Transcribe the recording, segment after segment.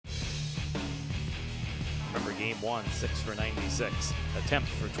Game 1, 6 for 96. Attempt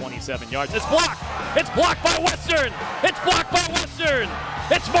for 27 yards. It's blocked! It's blocked by Western! It's blocked by Western!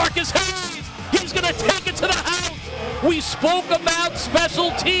 It's Marcus Hayes! He's going to take it to the house! We spoke about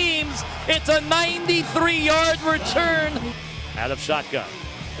special teams. It's a 93-yard return. Out of shotgun.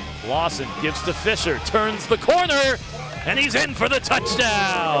 Lawson gives to Fisher, turns the corner, and he's in for the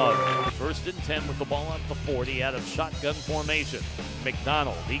touchdown. 1st and 10 with the ball on the 40 out of shotgun formation.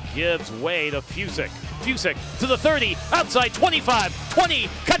 McDonald, he gives way to Fusick. Fusick to the 30, outside 25, 20,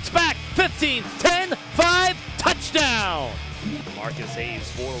 cuts back, 15, 10, 5, touchdown. Marcus Hayes,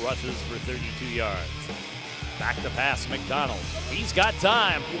 4 rushes for 32 yards. Back to pass, McDonald. He's got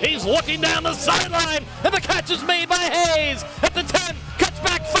time. He's looking down the sideline, and the catch is made by Hayes at the 10, cuts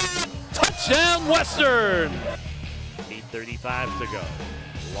back 5, touchdown Western. 8:35 to go.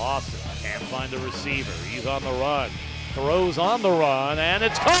 Lawson can't find a receiver. He's on the run. Throws on the run, and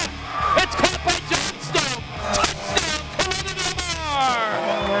it's caught. It's caught by Johnstone. Touchdown, Kareem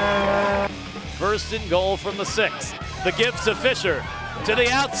Lamar. 1st and goal from the 6. The give to Fisher to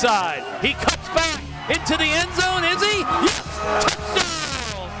the outside. He cuts back into the end zone. Is he? Yes.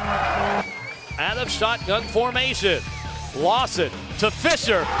 Touchdown. Out of shotgun formation. Lawson to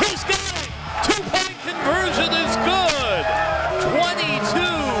Fisher. He's got it. 2-point conversion is good.